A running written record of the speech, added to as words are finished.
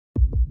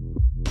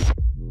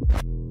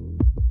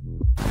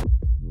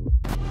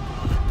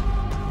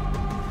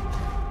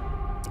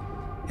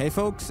Hey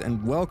folks,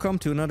 and welcome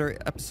to another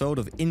episode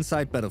of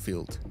Inside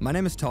Battlefield. My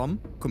name is Tom,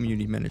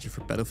 community manager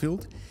for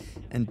Battlefield,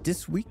 and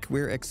this week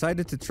we're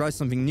excited to try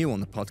something new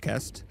on the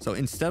podcast. So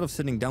instead of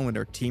sitting down with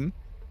our team,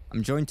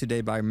 I'm joined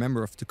today by a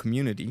member of the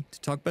community to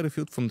talk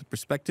Battlefield from the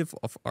perspective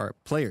of our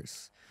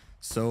players.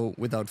 So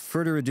without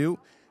further ado,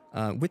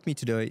 with me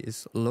today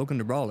is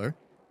LoganTheBrawler.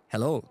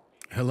 Hello.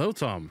 Hello,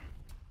 Tom.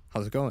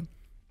 How's it going?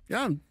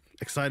 Yeah, I'm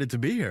excited to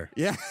be here.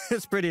 Yeah,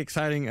 it's pretty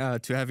exciting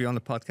to have you on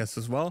the podcast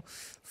as well.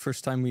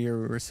 First time we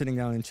were sitting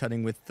down and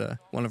chatting with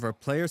one of our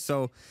players.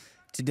 So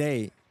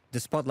today, the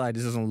spotlight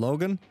is on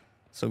Logan.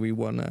 So we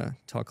want to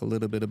talk a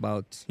little bit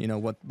about,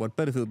 what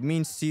Battlefield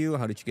means to you.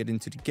 How did you get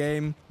into the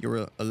game?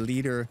 You're a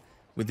leader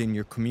within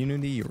your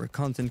community. You're a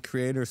content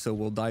creator. So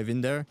we'll dive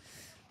in there.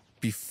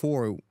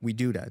 Before we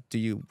do that, do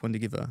you want to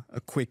give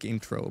a quick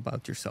intro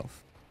about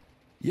yourself?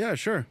 Yeah,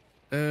 sure.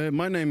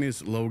 My name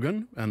is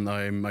Logan, and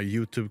I'm a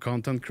YouTube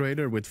content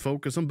creator with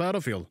focus on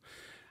Battlefield.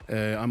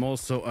 I'm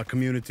also a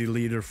community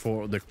leader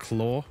for the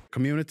Claw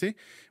community.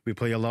 We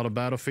play a lot of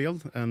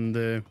Battlefield,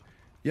 and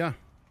yeah,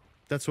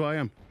 that's who I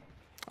am.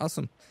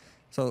 Awesome.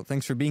 So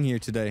thanks for being here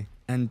today.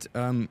 And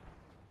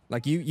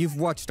you've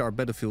watched our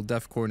Battlefield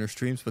Dev Corner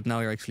streams, but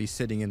now you're actually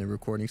sitting in a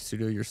recording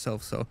studio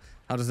yourself. So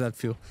how does that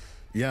feel?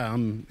 Yeah,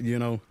 I'm,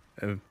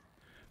 a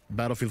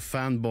Battlefield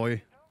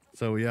fanboy.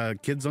 So yeah,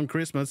 kids on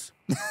Christmas.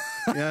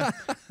 Yeah.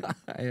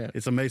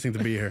 It's amazing to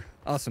be here.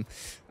 Awesome.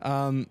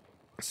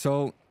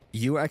 So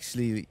you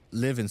actually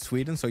live in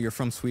Sweden, so you're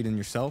from Sweden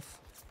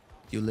yourself.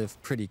 You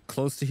live pretty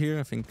close to here,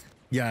 I think.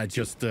 Yeah,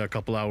 just a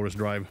couple hours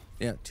drive.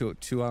 Yeah,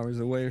 two hours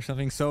away or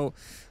something. So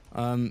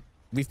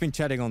we've been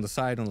chatting on the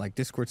side on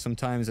Discord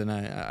sometimes, and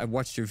I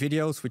watched your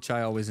videos, which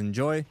I always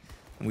enjoy.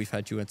 And we've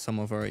had you at some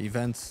of our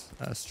events,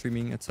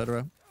 streaming,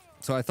 etc.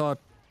 So I thought,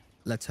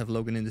 let's have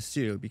Logan in the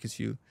studio because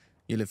you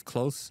live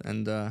close,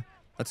 and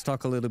let's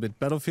talk a little bit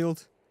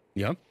Battlefield.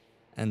 Yeah.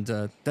 And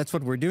that's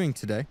what we're doing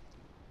today.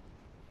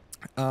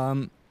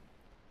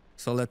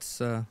 So let's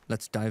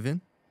dive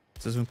in.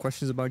 So some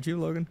questions about you,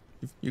 Logan.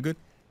 You good?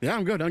 Yeah,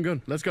 I'm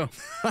good. Let's go.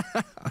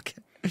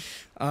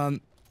 Okay.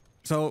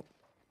 So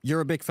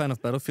you're a big fan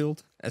of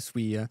Battlefield, as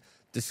we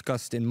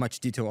discussed in much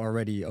detail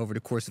already over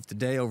the course of the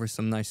day, over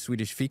some nice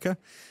Swedish fika.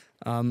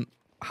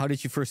 How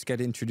did you first get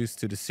introduced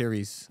to the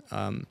series?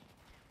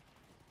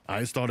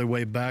 I started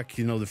way back,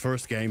 the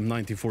first game,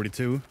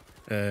 1942.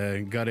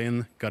 Got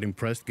in, got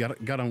impressed,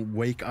 got on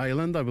Wake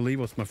Island, I believe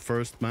was my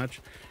first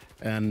match,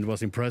 and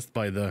was impressed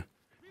by the,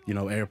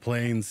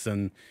 airplanes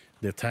and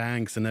the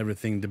tanks and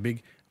everything, the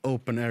big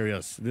open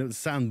areas, the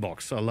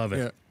sandbox. I love it.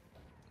 Yeah.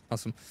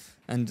 Awesome.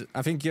 And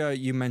I think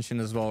you mentioned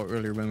as well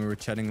earlier when we were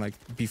chatting,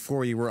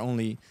 before you were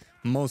only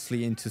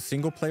mostly into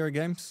single player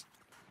games.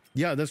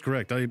 Yeah, that's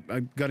correct. I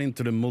got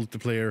into the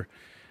multiplayer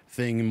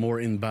thing more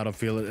in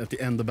Battlefield at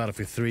the end of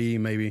Battlefield 3,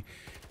 maybe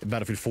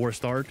Battlefield 4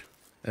 start.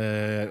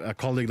 A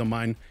colleague of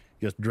mine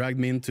just dragged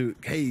me into,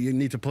 hey, you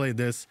need to play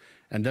this.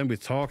 And then we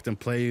talked and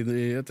played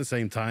at the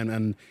same time.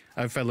 And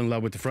I fell in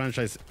love with the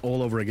franchise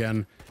all over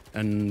again.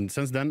 And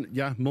since then,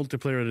 yeah,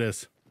 multiplayer it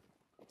is.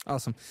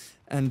 Awesome.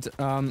 And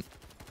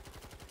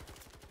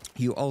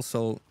you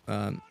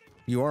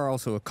are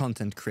also a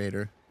content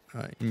creator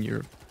in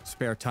your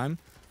spare time.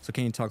 So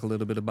can you talk a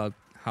little bit about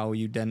how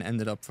you then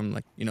ended up from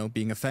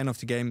being a fan of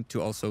the game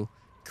to also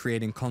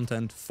creating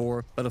content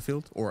for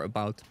Battlefield, or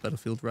about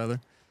Battlefield rather?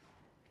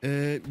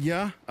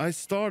 Yeah, I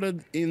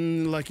started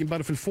in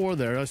Battlefield 4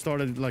 there. I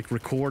started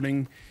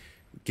recording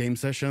game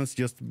sessions,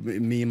 just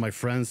me and my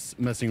friends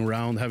messing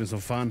around, having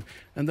some fun.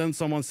 And then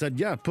someone said,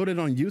 yeah, put it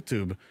on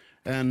YouTube.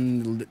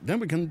 And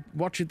then we can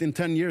watch it in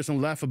 10 years and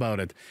laugh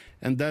about it.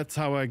 And that's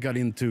how I got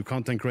into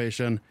content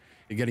creation,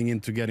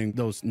 getting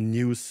those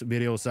news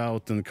videos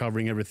out and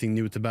covering everything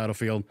new to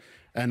Battlefield.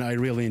 And I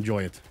really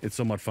enjoy it. It's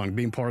so much fun.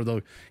 Being part of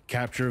the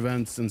capture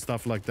events and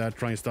stuff like that,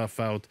 trying stuff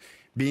out,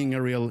 being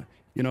a real,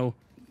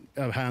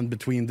 a hand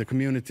between the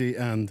community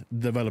and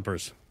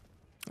developers.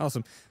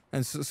 Awesome.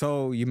 And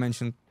so you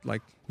mentioned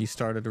you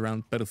started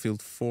around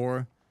Battlefield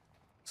 4.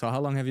 So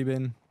how long have you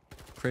been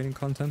creating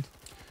content?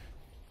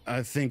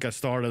 I think I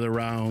started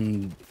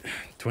around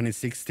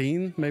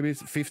 2016, maybe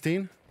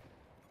 15.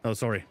 Oh,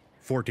 sorry,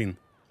 14.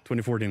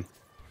 2014.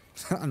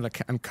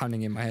 I'm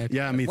counting in my head.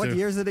 Yeah, me too. What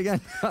year is it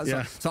again?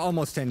 Yeah. So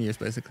almost 10 years,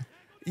 basically.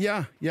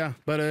 Yeah,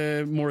 but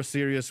a more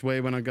serious way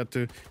when I got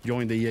to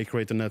join the EA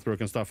Creator Network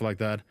and stuff like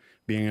that,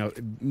 being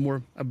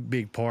a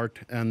big part,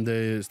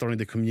 and starting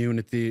the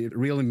community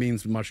really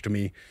means much to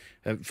me.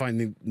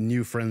 Finding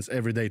new friends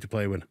every day to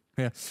play with.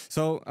 Yeah.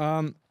 So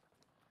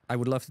I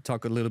would love to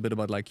talk a little bit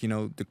about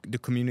the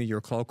community,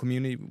 your Claw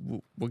community.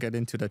 We'll get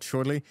into that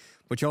shortly.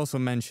 But you also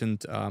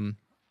mentioned,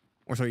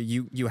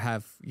 you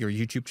have your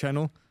YouTube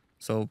channel.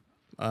 So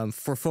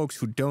for folks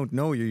who don't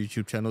know your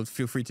YouTube channel,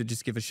 feel free to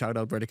just give a shout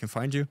out where they can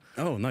find you.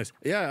 Oh, nice.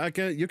 Yeah,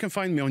 you can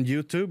find me on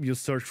YouTube. You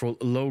search for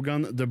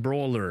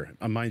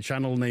LoganTheBrawler. My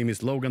channel name is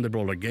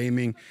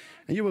LoganTheBrawlerGaming,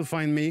 and you will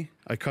find me.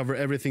 I cover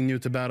everything new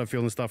to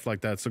Battlefield and stuff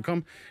like that. So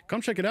come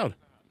check it out.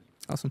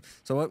 Awesome.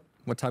 So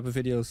What type of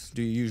videos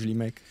do you usually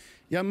make?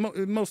 Yeah,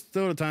 most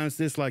of the times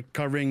it's like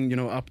covering,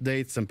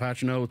 updates and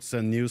patch notes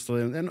and news,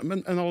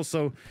 and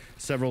also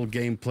several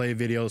gameplay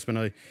videos when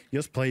I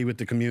just play with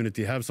the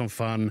community, have some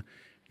fun,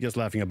 just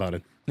laughing about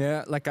it.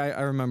 Yeah, like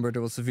I remember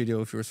there was a video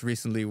of yours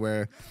recently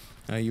where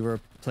you were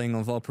playing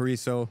on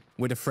Valparaiso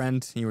with a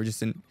friend. And you were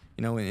just in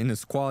a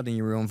squad, and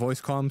you were on voice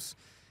comms,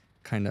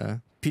 kind of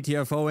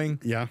PTFOing.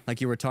 Yeah.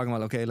 Like you were talking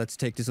about, okay, let's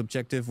take this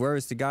objective. Where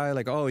is the guy?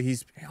 Like,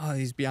 he's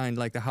behind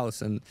like the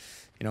house, and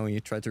you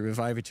try to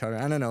revive each other.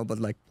 I don't know, but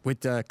like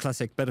with the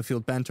classic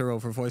Battlefield banter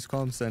over voice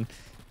comms, and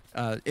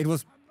it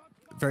was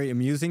very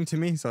amusing to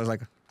me. So I was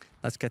like,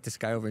 let's get this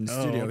guy over in the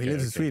studio. Okay, he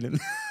lives in Sweden.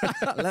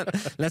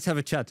 Let's have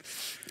a chat.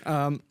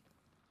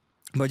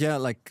 But yeah,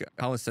 like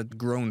how has that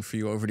grown for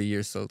you over the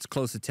years? So it's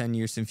close to 10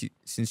 years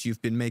since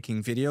you've been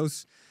making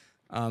videos.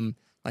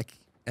 Like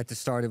at the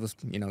start, it was,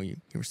 you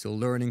were still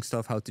learning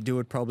stuff, how to do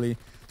it probably.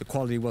 The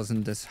quality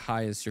wasn't as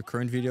high as your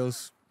current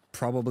videos,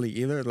 probably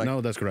either. Like,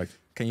 no, that's correct.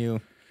 Can you,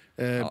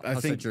 I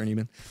how's think, that journey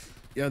been?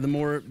 Yeah, the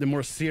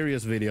more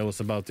serious videos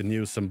about the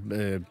news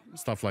and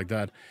stuff like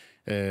that,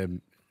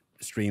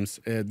 streams,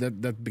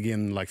 that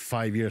began like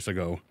 5 years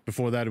ago.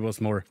 Before that, it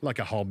was more like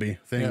a hobby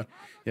thing.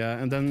 Yeah,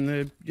 and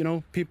then,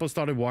 people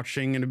started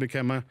watching, and it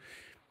became a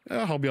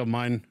hobby of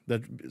mine,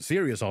 that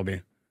serious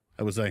hobby,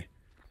 I would say.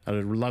 I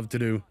would love to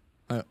do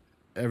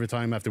every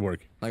time after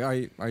work.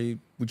 Like,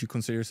 would you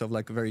consider yourself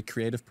like a very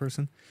creative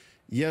person?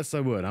 Yes, I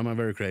would. I'm a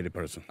very creative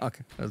person.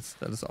 Okay,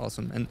 that is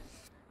awesome. And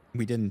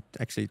we didn't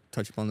actually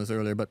touch upon this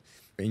earlier, but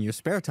in your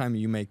spare time,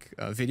 you make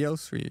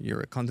videos, or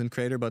you're a content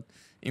creator, but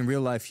in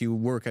real life, you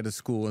work at a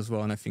school as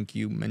well. And I think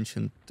you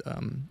mentioned,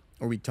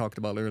 or we talked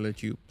about earlier,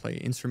 that you play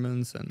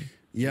instruments and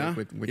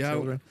work with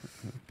children.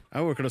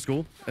 I work at a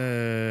school,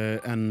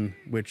 and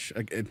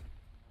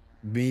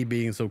me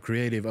being so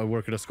creative, I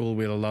work at a school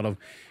with a lot of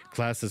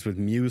classes with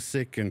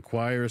music and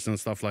choirs and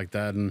stuff like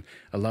that, and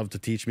I love to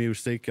teach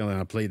music, and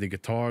I play the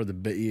guitar, the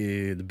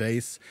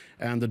bass,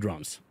 and the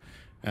drums,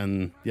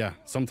 and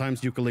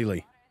sometimes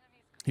ukulele.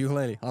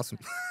 Ukulele, awesome.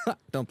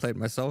 Don't play it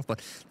myself,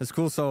 but that's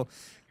cool. So,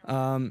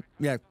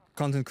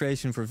 content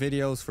creation for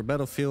videos, for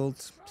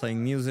Battlefield,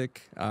 playing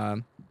music,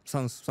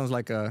 sounds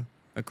like a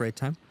great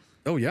time.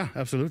 Oh yeah,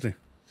 absolutely.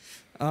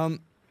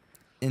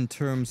 In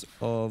terms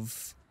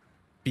of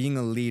being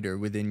a leader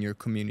within your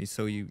community,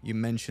 so you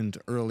mentioned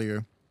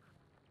earlier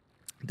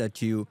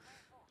that you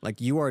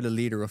are the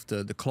leader of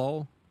the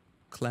Claw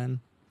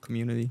clan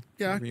community.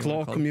 Yeah,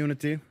 Claw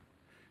community.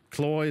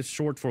 Claw is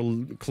short for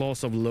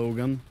Claws of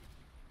Logan.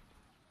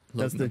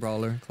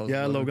 LoganTheBrawler.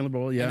 Yeah,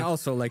 LoganTheBrawler. Yeah, and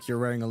also like you're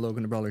wearing a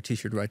LoganTheBrawler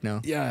T-shirt right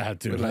now. Yeah, I had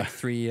to. With like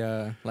three,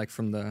 like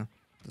from the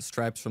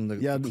stripes from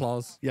the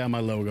claws. Yeah, my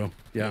logo.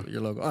 Yeah,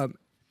 your logo.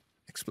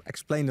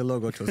 Explain the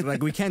logo to us.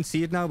 Like we can't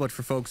see it now, but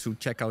for folks who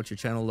check out your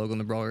channel,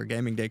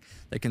 LoganTheBrawlerGaming,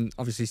 they can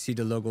obviously see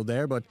the logo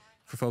there. But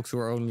for folks who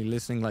are only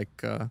listening,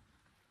 like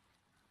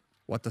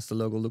what does the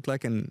logo look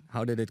like, and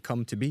how did it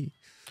come to be?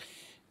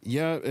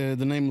 Yeah,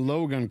 the name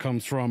Logan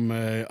comes from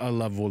I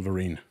love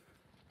Wolverine.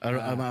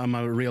 I'm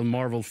a real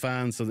Marvel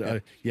fan, so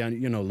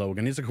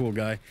Logan. He's a cool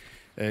guy,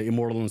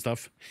 immortal and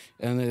stuff.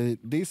 And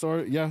these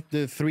are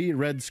the three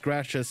red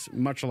scratches,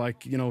 much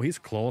like his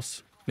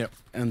claws. Yep.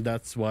 And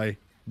that's why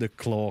the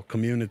Claw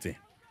community.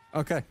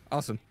 Okay,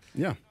 awesome.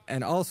 Yeah.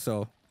 And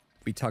also,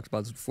 we talked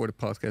about this before the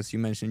podcast. You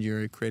mentioned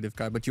you're a creative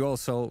guy, but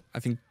I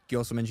think you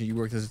also mentioned you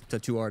worked as a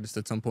tattoo artist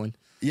at some point.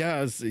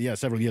 Yeah,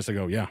 several years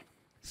ago. Yeah.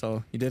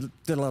 So you did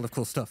a lot of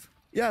cool stuff.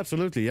 Yeah,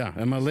 absolutely. Yeah,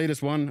 and my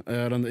latest one,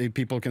 I don't know if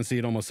people can see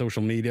it on my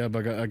social media,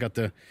 but I got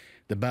the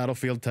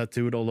Battlefield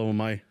tattooed all over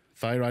my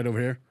thigh right over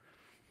here.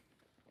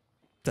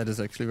 That is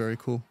actually very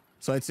cool.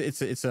 So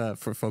it's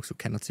for folks who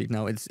cannot see it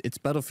now, it's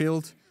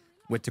Battlefield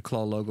with the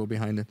Claw logo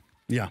behind it.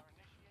 Yeah,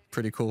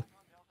 pretty cool.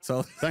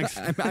 So thanks.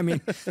 I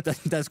mean,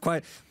 that's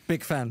quite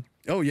big fan.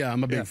 Oh yeah,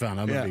 I'm a big fan.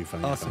 I'm a big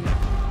fan. Awesome.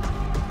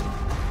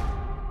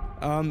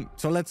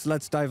 So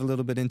let's dive a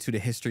little bit into the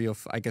history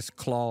of, I guess,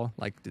 Claw,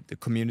 like the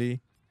community.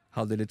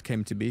 How did it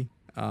came to be?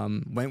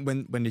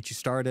 When did you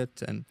start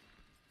it? And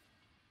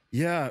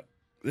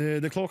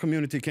the Claw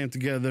community came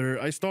together.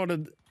 I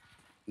started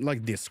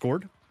like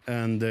Discord,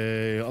 and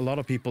a lot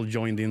of people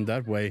joined in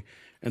that way.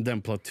 And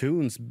then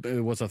platoons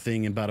was a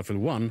thing in Battlefield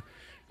 1.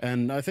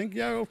 And I think,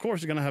 of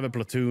course, you're going to have a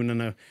platoon.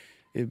 And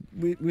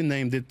we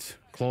named it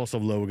Claws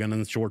of Logan,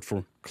 and it's short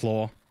for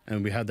Claw.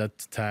 And we had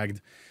that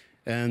tagged.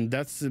 And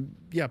that's,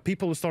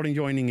 people were starting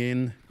joining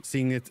in,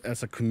 seeing it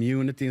as a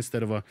community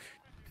instead of a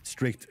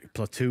strict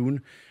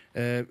platoon.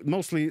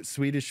 Mostly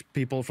Swedish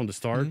people from the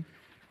start.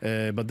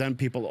 Mm-hmm. But then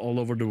people all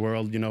over the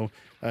world,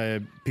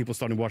 people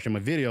started watching my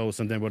videos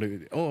and then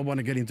I want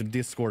to get into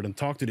Discord and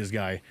talk to this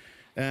guy.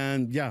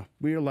 And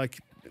we're like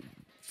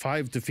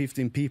 5 to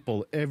 15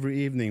 people every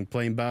evening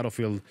playing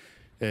Battlefield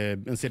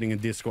and sitting in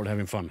Discord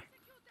having fun.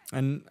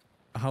 And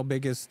how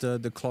big is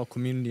the Claw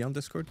community on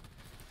Discord?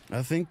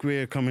 I think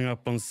we're coming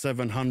up on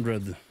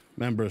 700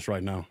 members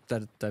right now.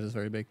 That is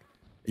very big.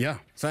 Yeah.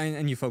 So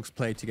and you folks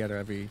play together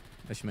every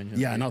as you mentioned.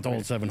 Yeah, not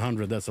all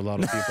 700. That's a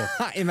lot of people.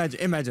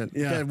 Imagine.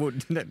 Yeah.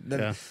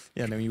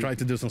 No, Try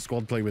to do some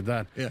squad play with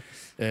that.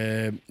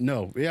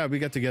 Yeah. We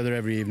get together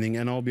every evening,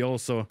 and we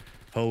also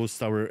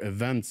host our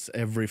events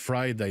every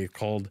Friday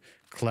called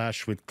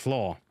Clash with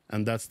Claw,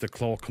 and that's the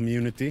Claw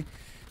community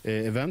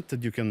event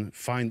that you can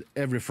find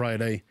every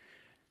Friday.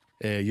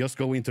 Just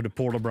go into the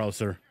Portal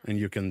browser and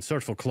you can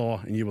search for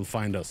Claw and you will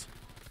find us.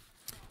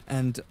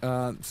 And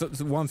so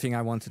one thing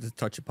I wanted to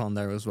touch upon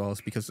there as well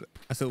is because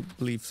I still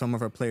believe some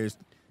of our players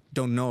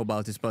don't know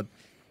about this, but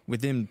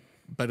within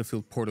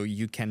Battlefield Portal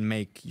you can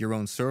make your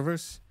own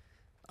servers.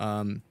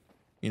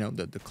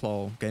 The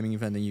Claw gaming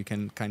event, and you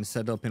can kind of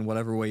set up in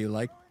whatever way you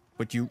like,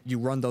 but you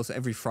run those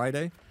every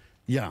Friday.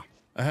 Yeah,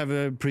 I have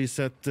a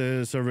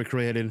preset server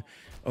created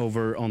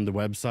over on the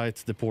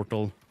website, the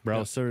Portal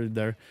browser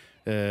there.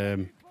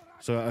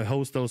 So I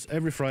host those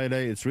every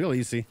Friday. It's real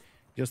easy,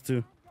 just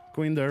to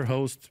go in there,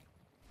 host.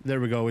 There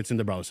we go. It's in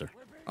the browser.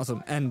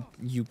 Awesome, and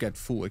you get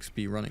full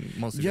XP running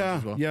most of it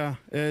as well. Yeah,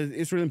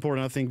 it's really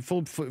important. I think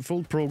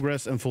full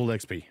progress and full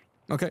XP.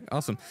 Okay,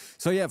 awesome.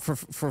 So yeah,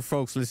 for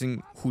folks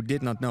listening who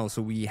did not know,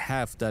 so we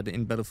have that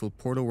in Battlefield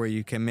Portal where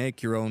you can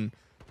make your own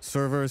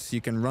servers. You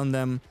can run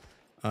them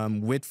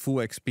with full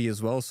XP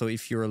as well. So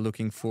if you're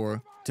looking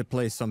to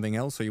play something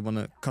else, or you want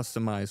to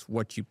customize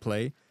what you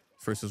play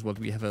versus what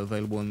we have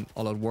available in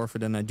All Out Warfare,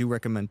 then I do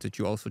recommend that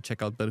you also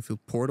check out Battlefield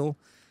Portal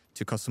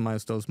to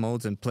customize those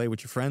modes and play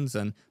with your friends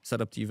and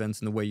set up the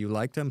events in the way you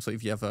like them. So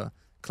if you have a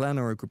clan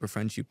or a group of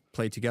friends you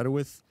play together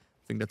with,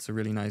 I think that's a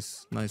really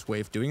nice way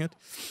of doing it.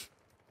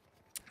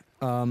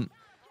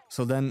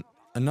 So then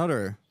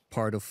another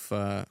part of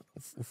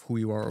who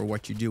you are or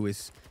what you do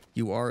is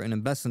you are an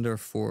ambassador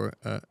for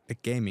a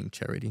gaming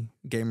charity,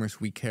 Gamers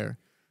We Care.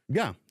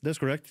 Yeah, that's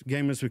correct.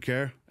 Gamers We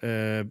Care.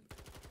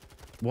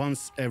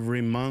 Once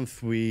every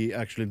month, we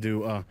actually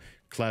do a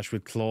Clash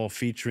with Claw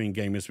featuring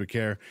Gamers We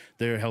Care.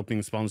 They're helping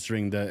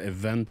sponsoring the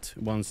event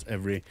once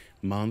every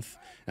month.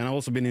 And I've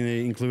also been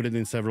included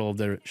in several of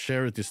their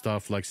charity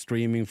stuff, like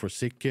streaming for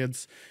sick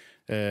kids,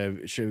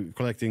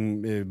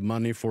 collecting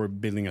money for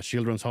building a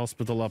children's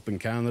hospital up in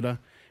Canada.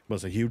 It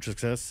was a huge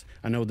success.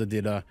 I know they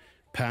did a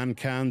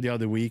Pan-Can the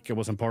other week. I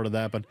wasn't part of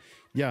that, but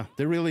yeah,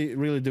 they're really,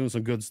 really doing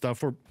some good stuff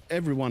for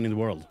everyone in the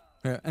world.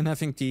 Yeah, and I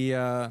think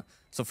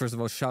so first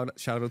of all, shout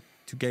out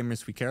to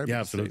Gamers We Care. Yeah,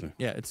 absolutely.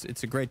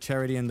 It's a great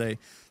charity, and they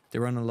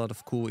run a lot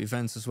of cool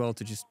events as well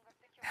to just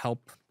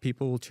help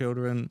people,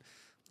 children,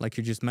 like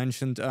you just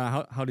mentioned.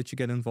 How did you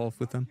get involved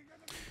with them?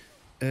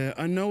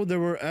 I know they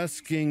were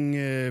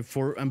asking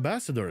for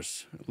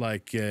ambassadors,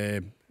 like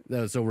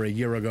that's over a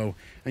year ago,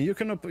 and you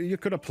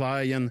could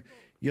apply and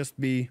just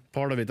be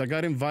part of it. I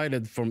got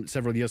invited from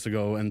several years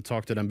ago and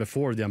talked to them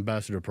before the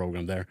ambassador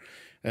program there,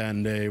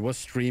 and was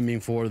streaming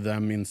for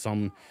them in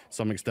some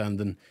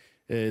extent. And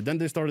then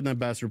they started an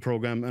ambassador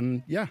program,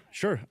 and yeah,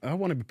 sure, I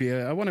want to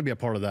be a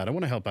part of that. I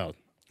want to help out.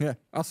 Yeah,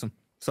 awesome.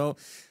 So,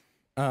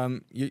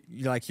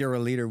 you're a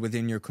leader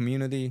within your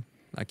community.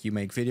 Like you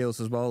make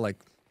videos as well, like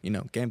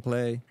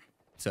gameplay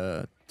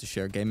to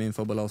share game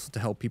info, but also to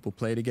help people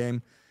play the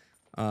game.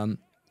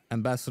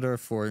 Ambassador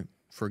for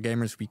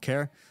Gamers We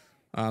Care.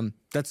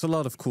 That's a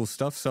lot of cool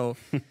stuff. So,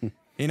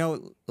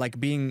 like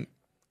being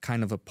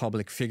kind of a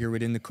public figure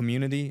within the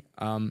community.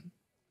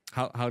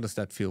 How does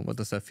that feel? What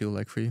does that feel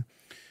like for you?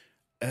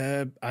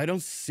 I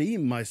don't see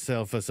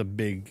myself as a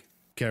big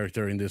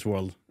character in this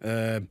world.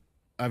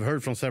 I've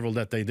heard from several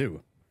that they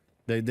do.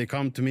 They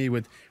come to me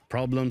with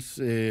problems,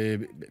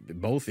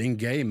 both in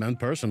game and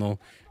personal.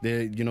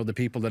 The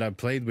people that I've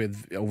played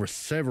with over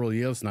several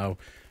years now,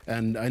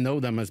 and I know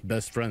them as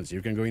best friends.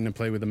 You can go in and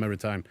play with them every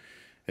time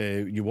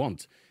you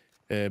want.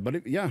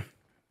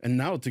 And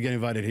now to get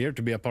invited here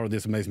to be a part of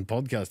this amazing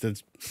podcast,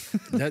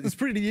 it's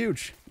pretty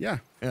huge. Yeah.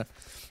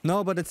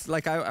 No, but it's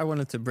like I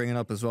wanted to bring it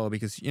up as well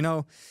because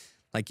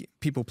like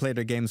people play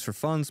their games for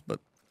funs,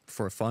 but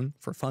for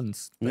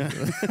funs. Yeah.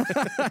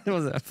 It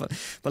wasn't that fun.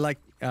 But like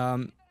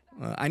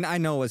I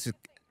know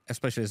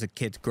especially as a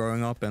kid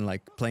growing up and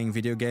like playing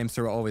video games,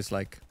 there were always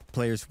like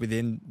players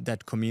within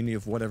that community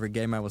of whatever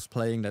game I was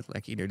playing that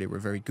like either they were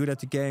very good at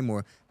the game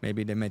or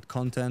maybe they made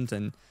content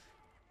and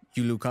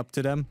you look up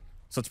to them.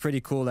 So it's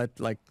pretty cool that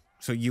like,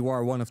 so you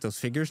are one of those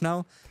figures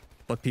now,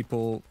 but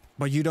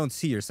you don't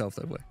see yourself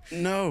that way.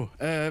 No,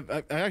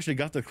 I actually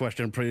got that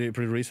question pretty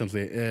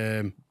recently.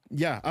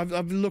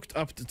 I've looked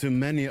up to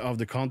many of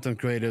the content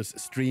creators,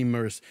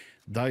 streamers,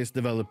 DICE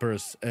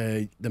developers,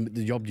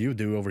 the job you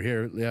do over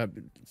here. Yeah,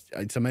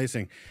 it's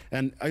amazing.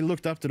 And I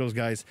looked up to those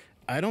guys.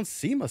 I don't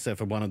see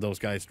myself as one of those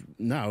guys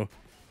now,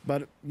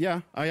 but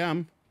yeah, I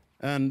am.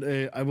 And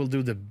I will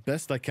do the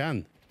best I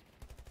can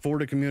for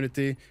the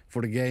community,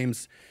 for the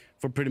games,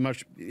 for pretty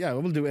much, I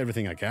will do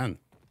everything I can.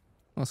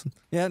 Awesome.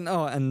 Yeah,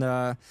 no, and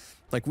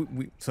like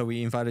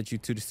we invited you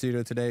to the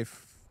studio today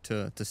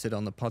to sit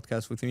on the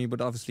podcast with me, but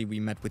obviously we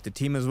met with the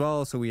team as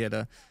well, so we had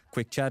a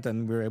quick chat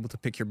and we were able to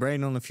pick your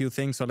brain on a few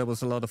things, so that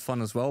was a lot of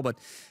fun as well. But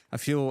I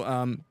feel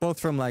both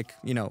from like,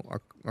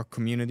 our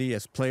community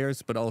as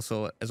players, but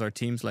also as our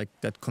teams, like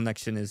that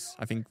connection is,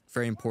 I think,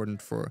 very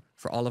important for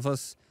all of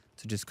us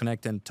to just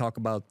connect and talk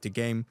about the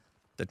game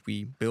that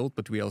we built,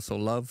 but we also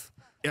love.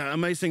 Yeah,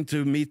 amazing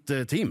to meet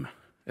the team.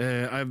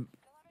 I've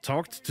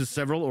talked to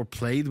several or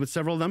played with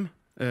several of them,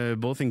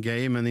 both in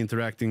game and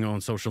interacting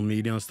on social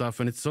media and stuff.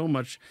 And it's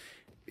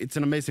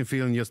an amazing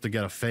feeling just to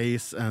get a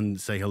face and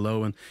say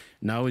hello. And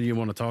now you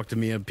want to talk to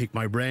me and pick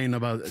my brain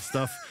about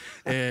stuff.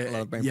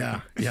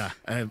 It's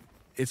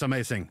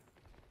amazing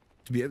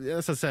to be,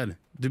 as I said,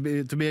 to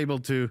be able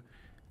to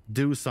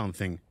do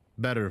something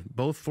better,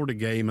 both for the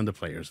game and the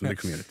players and the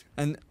community.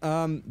 And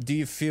do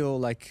you feel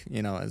like,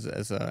 you know,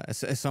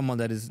 as someone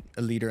that is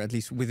a leader, at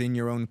least within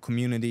your own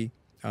community,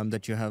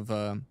 that you have,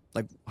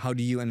 like, how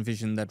do you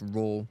envision that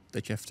role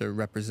that you have to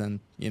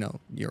represent, you know,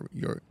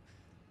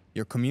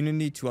 your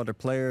community to other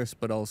players,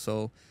 but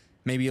also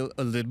maybe a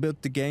little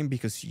bit the game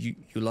because you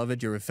love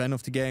it, you're a fan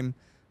of the game.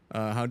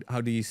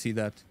 How do you see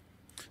that?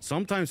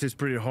 Sometimes it's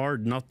pretty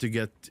hard not to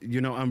get,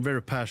 you know, I'm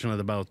very passionate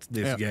about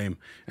this game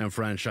and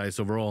franchise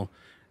overall.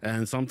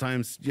 And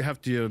sometimes you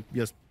have to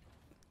just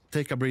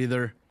take a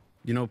breather.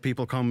 You know,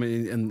 people come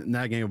in and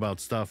nagging about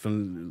stuff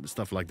and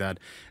stuff like that.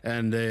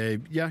 And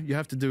you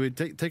have to do it.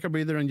 Take a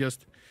breather and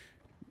just,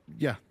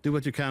 do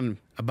what you can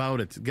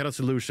about it. Get a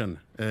solution,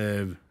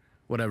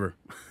 whatever.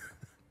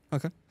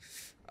 Okay.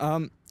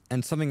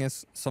 And something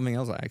else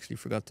I actually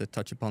forgot to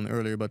touch upon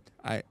earlier, but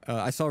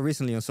I saw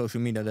recently on social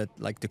media that,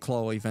 like, the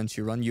Claw events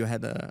you run, you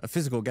had a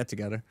physical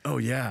get-together. Oh,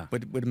 yeah.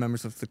 With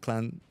members of the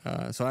clan.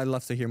 So I'd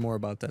love to hear more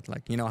about that.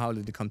 Like, you know, how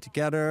did it come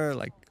together?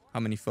 Like, how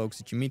many folks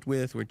did you meet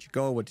with? Where'd you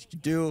go? What did you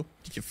do?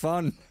 Did you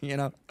fun? You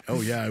know?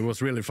 Oh, yeah, it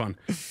was really fun.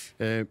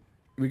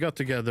 We got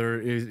together,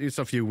 it's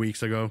a few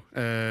weeks ago,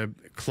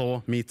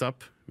 Claw Meetup,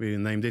 we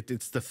named it.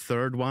 It's the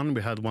third one.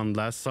 We had one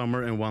last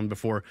summer and one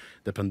before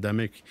the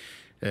pandemic.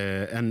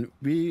 And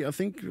I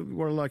think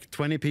we're like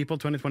 20 people,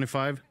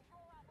 25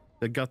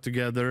 that got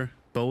together.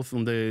 Both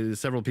on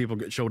several people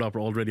showed up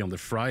already on the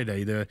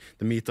Friday. The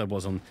meetup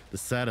was on the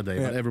Saturday,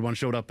 but everyone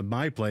showed up at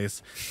my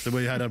place. So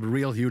we had a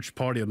real huge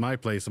party at my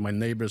place, and my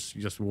neighbors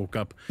just woke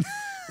up.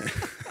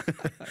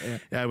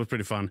 It was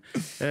pretty fun.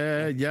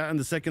 And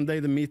the second day,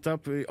 the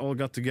meetup, we all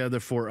got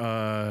together for.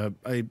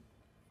 I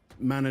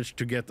managed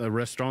to get an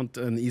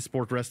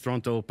esport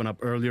restaurant to open up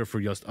earlier for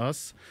just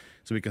us,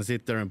 so we can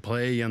sit there and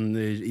play and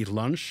eat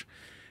lunch.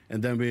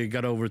 And then we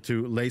got over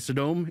to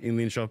Laserdome in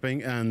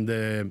Linköping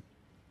and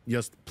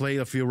just played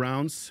a few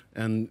rounds.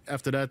 And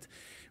after that,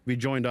 we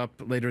joined up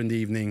later in the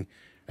evening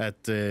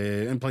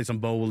and played some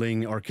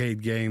bowling,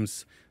 arcade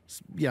games.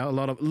 Yeah, a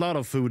lot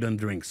of food and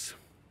drinks.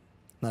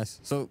 Nice.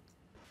 So,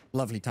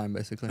 lovely time,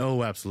 basically.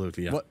 Oh,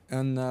 absolutely, yeah.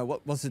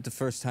 What was it the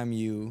first time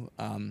you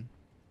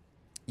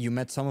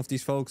met some of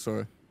these folks,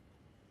 or?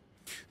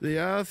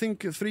 Yeah, I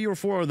think 3 or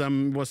 4 of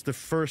them was the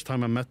first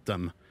time I met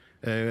them.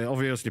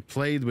 Obviously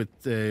played with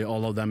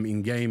all of them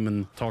in game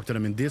and talked to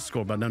them in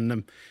Discord, but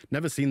then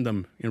never seen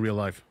them in real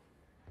life.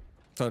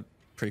 So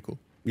pretty cool.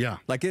 Yeah,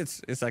 like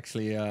it's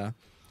actually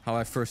how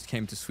I first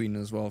came to Sweden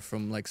as well,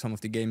 from like some of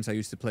the games I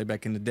used to play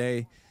back in the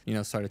day. You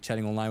know, started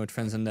chatting online with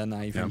friends, and then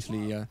I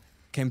eventually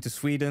came to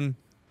Sweden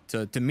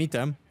to meet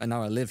them, and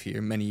now I live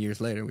here many years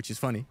later, which is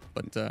funny,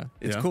 but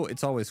it's cool.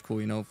 It's always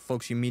cool, you know,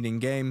 folks you meet in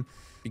game,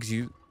 because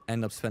you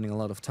end up spending a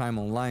lot of time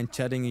online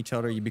chatting each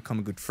other. You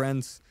become good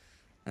friends,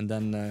 and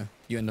then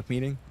you end up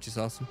meeting, which is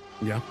awesome.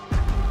 Yeah.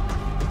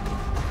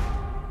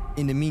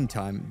 In the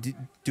meantime,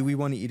 do we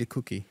want to eat a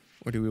cookie,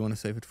 or do we want to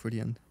save it for the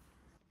end?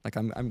 Like,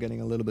 I'm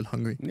getting a little bit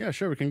hungry. Yeah,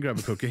 sure, we can grab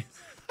a cookie.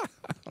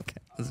 Okay,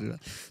 let's do that.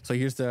 So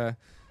here's the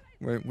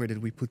where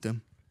did we put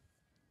them?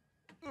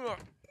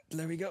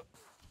 There we go.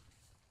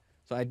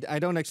 So I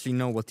don't actually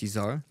know what these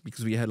are,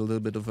 because we had a little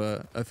bit of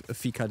a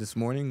fika this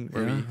morning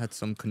where we had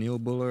some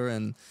kanelbuller,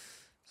 and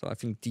so I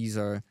think these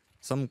are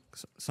some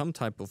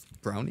type of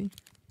brownie.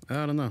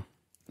 I don't know.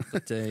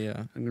 But they,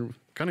 I'm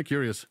kind of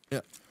curious.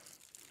 Yeah.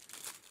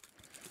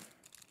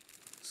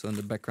 So in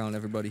the background,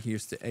 everybody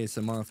hears the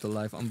ASMR of the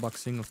live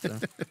unboxing of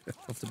the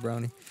of the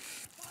brownie.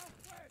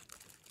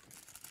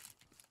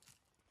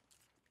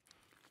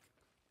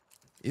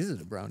 Is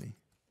it a brownie?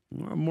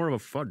 Well, more of a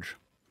fudge.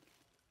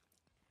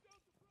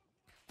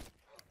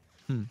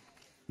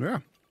 Yeah.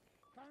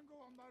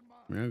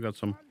 Yeah, got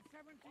some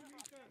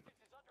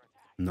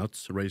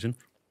nuts, raisin.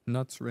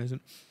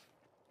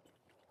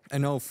 I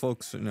know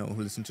folks, you know,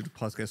 who listen to the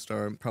podcast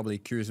are probably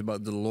curious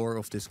about the lore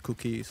of this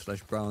cookie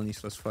 / brownie /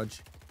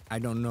 fudge. I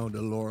don't know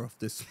the lore of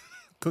this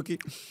cookie.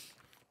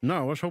 No,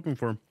 I was hoping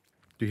to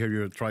hear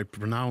you try to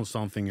pronounce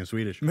something in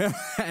Swedish.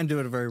 And do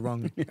it very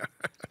wrong.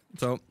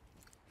 So,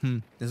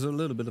 there's a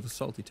little bit of a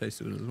salty taste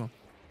to it as well.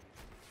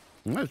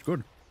 That's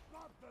good.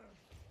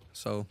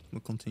 So,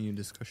 we'll continue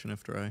discussion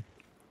after I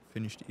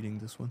finished eating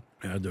this one.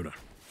 Yeah, do that.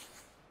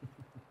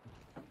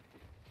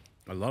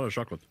 A lot of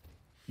chocolate.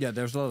 Yeah,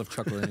 there's a lot of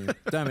chocolate in it.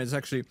 Damn, it's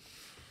actually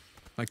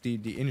like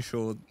the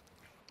initial,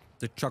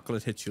 the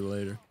chocolate hits you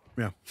later.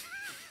 Yeah.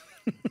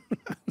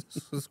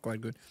 This is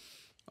quite good.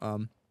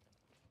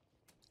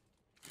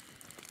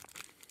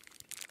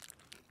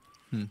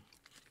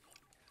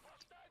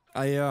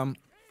 I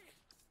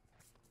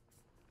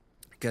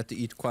get to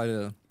eat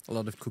quite a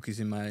lot of cookies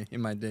in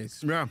my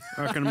days. Yeah,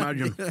 I can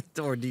imagine.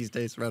 Or these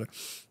days, rather.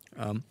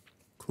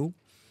 Cool.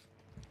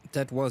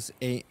 That was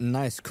a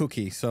nice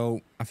cookie. So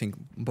I think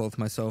both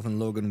myself and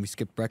Logan, we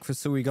skipped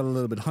breakfast, so we got a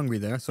little bit hungry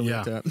there. So we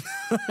had to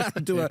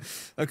do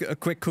a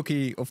quick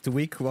cookie of the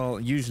week. Well,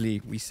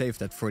 usually we save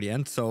that for the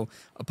end. So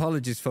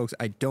apologies, folks.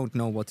 I don't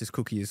know what this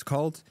cookie is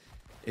called.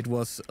 It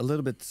was a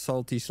little bit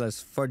salty /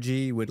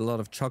 fudgy with a lot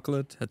of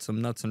chocolate. Had some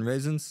nuts and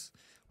raisins.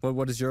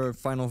 What is your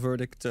final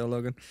verdict,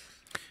 Logan?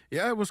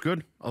 Yeah, it was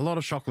good. A lot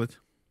of chocolate.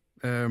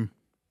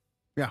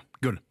 Yeah,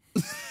 good.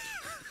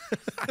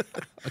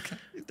 Okay,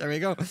 there we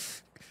go.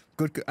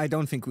 Good. I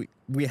don't think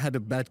we had a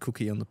bad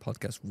cookie on the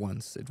podcast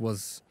once. It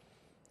was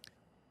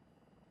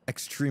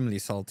extremely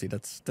salty.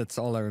 That's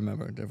all I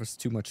remember. There was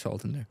too much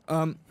salt in there.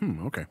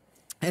 Okay.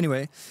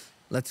 Anyway,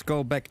 let's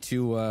go back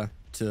to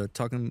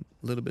talking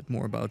a little bit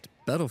more about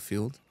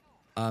Battlefield.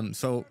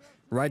 So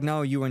right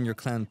now you and your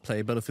clan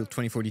play Battlefield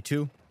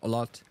 2042 a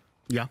lot.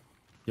 Yeah.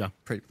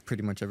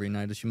 Pretty much every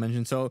night, as you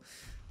mentioned. So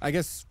I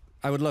guess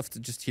I would love to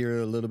just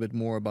hear a little bit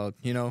more about,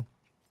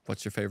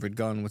 what's your favorite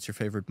gun, what's your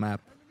favorite map,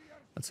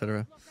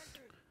 etc.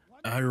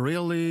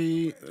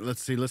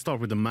 Let's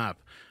start with the map.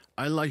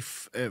 I like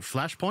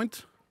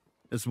Flashpoint.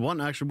 It's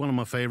actually one of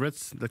my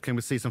favorites. That came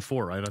with season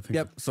 4, right? I think.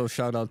 Yep. So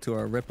shout out to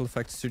our Ripple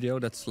Effect studio.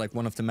 That's like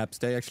one of the maps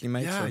they actually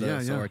made.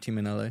 So our team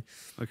in LA.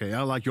 Okay,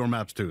 I like your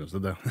maps too.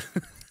 So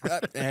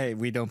hey,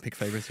 we don't pick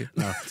favorites here.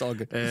 No, it's all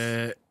good.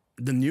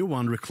 The new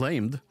one,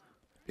 Reclaimed,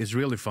 is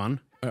really fun.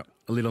 Yeah.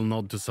 A little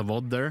nod to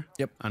Savod there.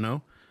 Yep. I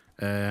know.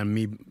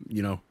 Me,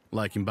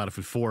 liking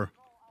Battlefield 4.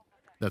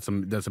 That's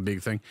a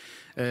big thing.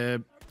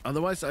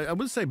 Otherwise, I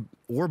would say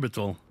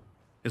Orbital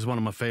is one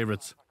of my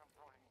favorites.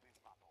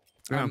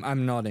 Yeah.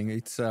 I'm nodding.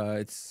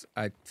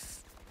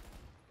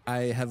 I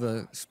have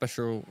a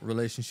special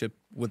relationship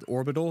with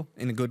Orbital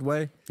in a good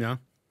way. Yeah.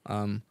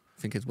 I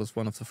think it was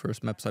one of the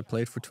first maps I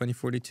played for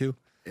 2042.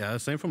 Yeah,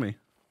 same for me.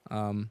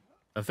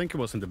 I think it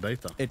was in the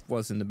beta. It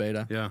was in the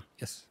beta. Yeah.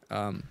 Yes.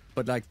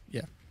 But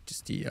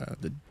just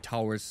the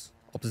towers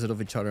opposite of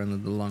each other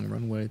and the long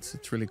runway.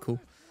 It's really cool.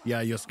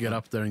 Yeah, just get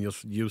up there and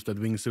just use that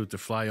wingsuit to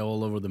fly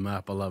all over the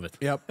map. I love it.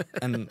 Yep.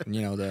 And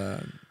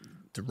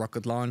the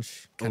rocket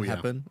launch can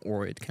happen,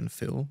 or it can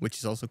fill, which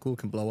is also cool. It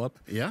can blow up.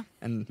 Yeah.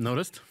 And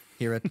noticed.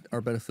 Here at our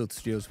Battlefield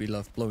studios, we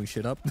love blowing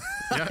shit up,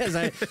 Yeah. as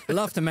I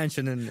love to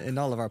mention in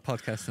all of our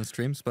podcasts and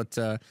streams. But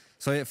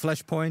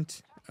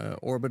Flashpoint,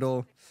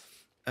 Orbital,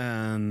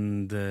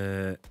 and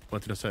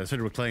what did I say? I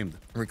said Reclaimed.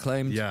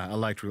 Reclaimed. Yeah, I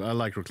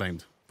like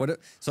Reclaimed.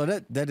 So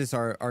that is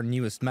our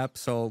newest map.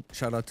 So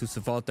shout out to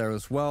Savot there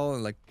as well.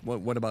 Like,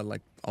 what about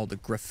like all the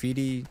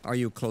graffiti? Are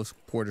you a close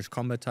quarters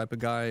combat type of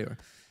guy? Or?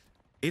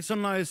 It's a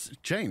nice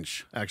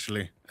change,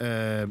 actually.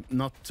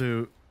 Not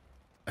to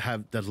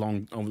have that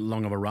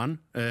long of a run.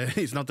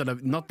 It's not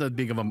that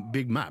big of a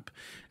big map,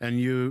 and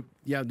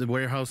the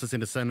warehouse is in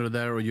the center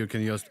there, or you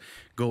can just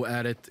go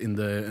at it in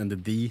the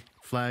D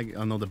flag.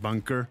 I know the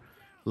bunker.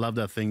 Love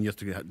that thing. Just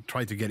to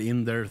try to get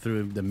in there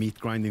through the meat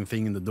grinding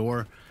thing in the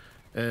door.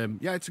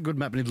 It's a good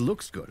map and it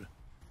looks good.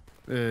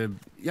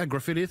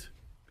 Graffiti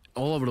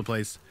all over the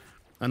place.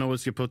 I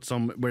noticed you put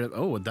some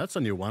that's a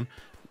new one.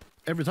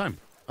 Every time.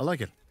 I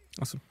like it.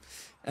 Awesome.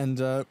 And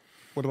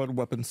what about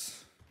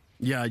weapons?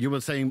 Yeah, you were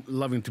saying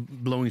loving to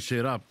blowing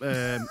shit up.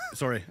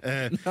 Sorry.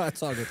 No,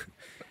 it's all good.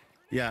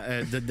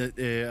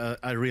 Yeah,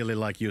 I really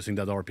like using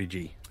that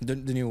RPG. The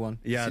new one.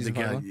 Yeah, the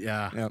guy. One?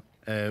 Yeah.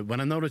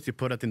 When I noticed you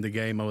put it in the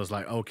game, I was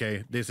like,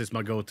 okay, this is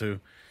my go-to.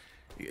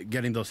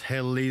 Getting those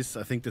helis,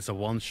 I think there's a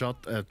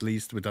one-shot at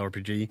least with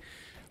RPG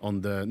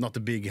on not the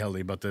big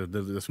heli, but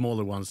the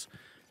smaller ones,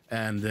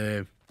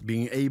 and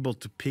being able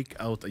to pick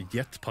out a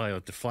jet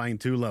pilot flying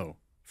too low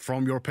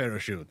from your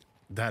parachute.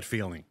 That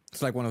feeling.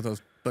 It's like one of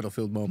those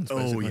Battlefield moments.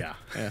 Basically. Oh yeah,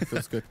 it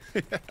feels good.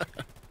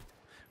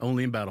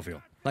 Only in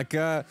Battlefield.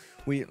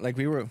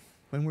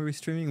 When were we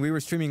streaming? We were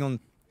streaming on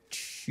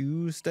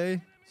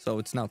Tuesday, so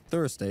it's now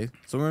Thursday.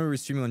 So when we were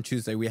streaming on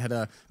Tuesday, we had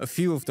a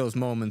few of those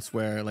moments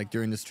where, like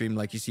during the stream,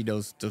 like you see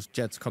those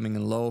jets coming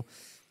in low,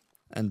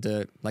 and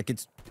it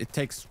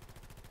takes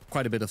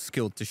quite a bit of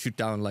skill to shoot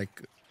down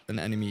like an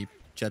enemy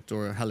jet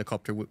or a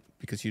helicopter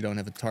because you don't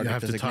have a target you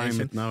have designation. To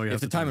time it now. You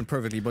have to time it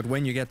perfectly, but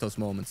when you get those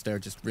moments, they're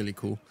just really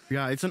cool.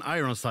 Yeah, it's an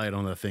iron sight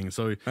on that thing,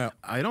 so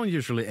I don't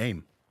usually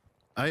aim.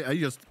 I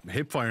just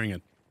hip firing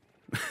it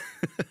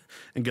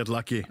and get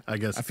lucky, I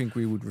guess. I think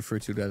we would refer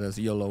to that as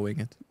YOLOing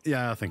it.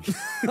 Yeah, I think.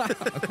 Okay.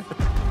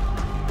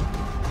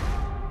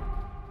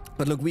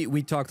 But look,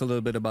 we talked a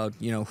little bit about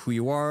who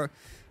you are,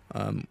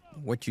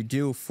 what you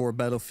do for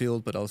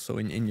Battlefield, but also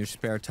in your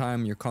spare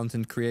time, your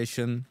content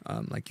creation,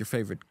 like your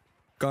favorite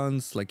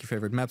guns, like your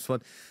favorite maps.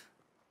 But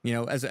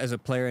as a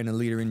player and a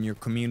leader in your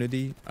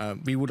community,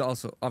 we would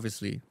also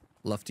obviously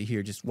love to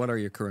hear just what are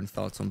your current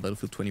thoughts on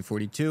Battlefield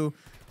 2042.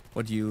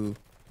 What do you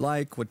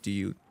like? What do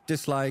you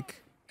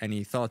dislike?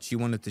 Any thoughts you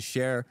wanted to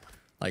share,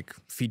 like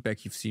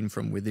feedback you've seen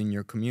from within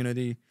your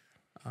community?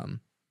 And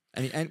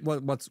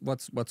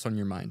what's on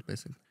your mind,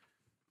 basically?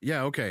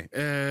 Yeah, okay.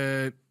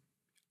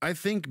 I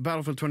think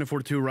Battlefield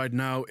 2042 right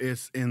now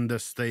is in the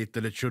state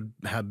that it should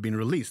have been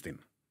released in.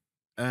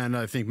 And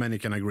I think many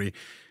can agree.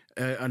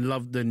 I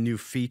love the new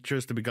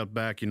features that we got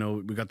back. You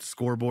know, we got the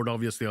scoreboard,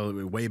 obviously, all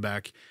the way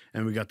back.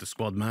 And we got the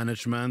squad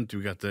management.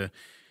 We got the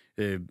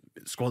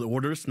squad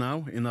orders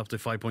now in up to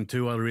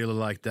 5.2. I really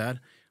like that.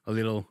 A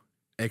little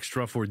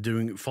extra for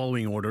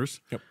following orders.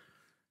 Yep.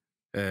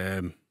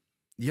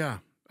 Yeah,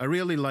 I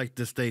really like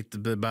the state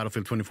the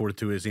Battlefield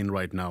 2042 is in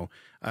right now.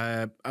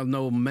 I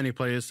know many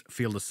players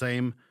feel the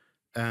same,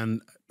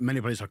 and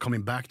many players are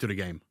coming back to the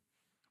game,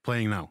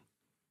 playing now,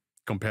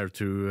 compared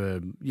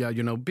to,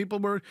 people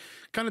were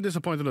kind of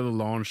disappointed at the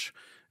launch,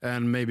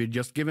 and maybe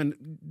just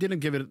didn't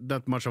give it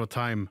that much of a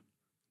time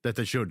that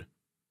they should.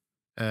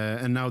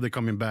 And now they're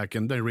coming back,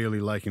 and they're really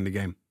liking the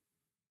game.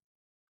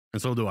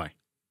 And so do I.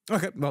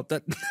 Okay, well,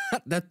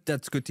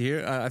 that's good to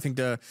hear. I think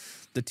the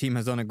team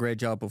has done a great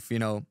job of,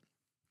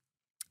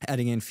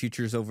 adding in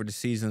features over the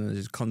season and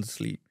just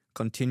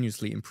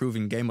continuously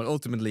improving game. But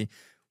ultimately,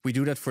 we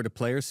do that for the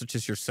players, such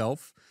as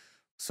yourself.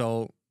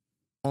 So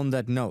on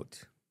that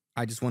note,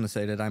 I just want to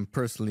say that I'm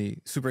personally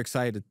super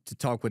excited to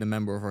talk with a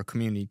member of our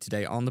community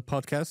today on the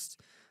podcast.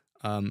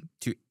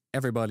 To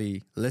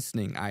everybody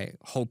listening, I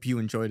hope you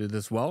enjoyed it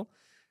as well.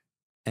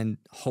 And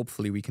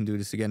hopefully we can do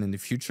this again in the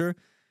future.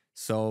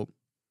 So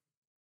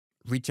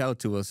reach out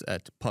to us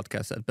at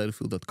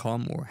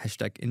podcast@battlefield.com or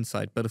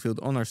 #InsideBattlefield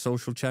on our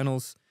social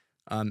channels.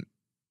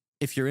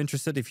 If you're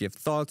interested, if you have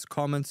thoughts,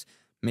 comments,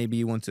 maybe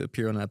you want to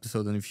appear on an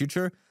episode in the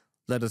future,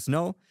 let us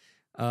know.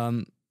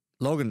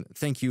 Logan,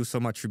 thank you so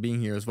much for being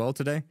here as well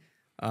today.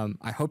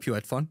 I hope you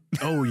had fun.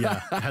 Oh,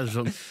 yeah. I had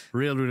some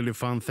really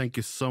fun. Thank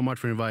you so much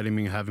for inviting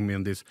me and having me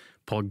on this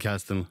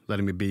podcast and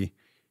letting me be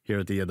here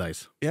at the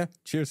Dice. Yeah,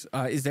 cheers.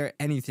 Is there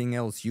anything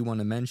else you want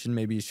to mention?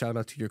 Maybe a shout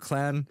out to your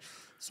clan,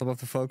 some of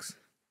the folks?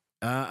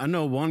 I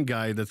know one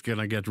guy that's going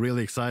to get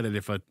really excited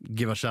if I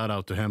give a shout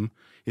out to him.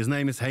 His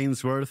name is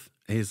Hainsworth.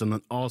 He's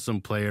an awesome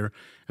player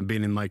and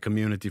been in my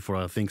community for,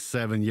 I think,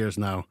 7 years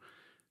now.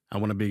 I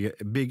want to be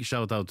a big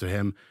shout out to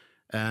him.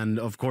 And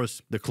of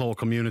course, the Claw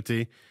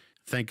community.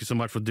 Thank you so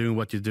much for doing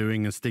what you're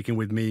doing and sticking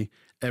with me.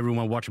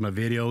 Everyone watching my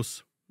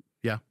videos.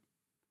 Yeah.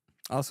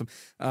 Awesome.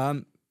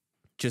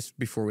 Just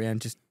before we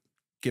end, just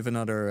give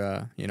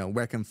another,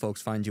 where can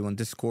folks find you on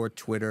Discord,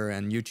 Twitter,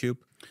 and YouTube?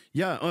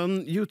 Yeah,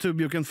 on YouTube,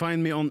 you can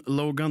find me on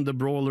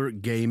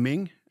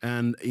LoganTheBrawlerGaming.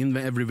 And in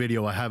every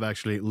video, I have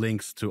actually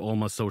links to all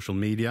my social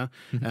media.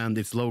 And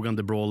it's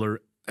LoganTheBrawler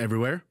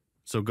everywhere.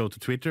 So go to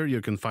Twitter.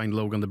 You can find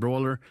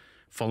LoganTheBrawler.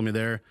 Follow me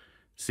there.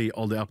 See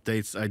all the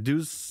updates. I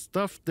do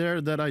stuff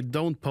there that I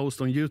don't post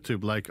on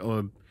YouTube, like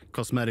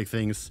cosmetic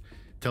things,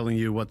 telling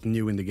you what's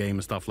new in the game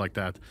and stuff like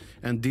that.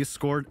 And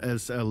Discord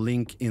is a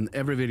link in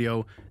every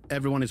video.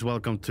 Everyone is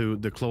welcome to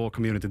the Claw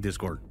community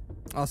Discord.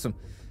 Awesome.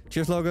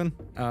 Cheers, Logan.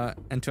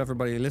 And to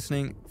everybody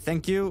listening,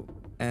 thank you.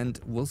 And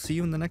we'll see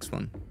you in the next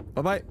one.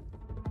 Bye-bye.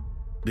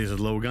 This is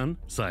Logan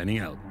signing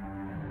out.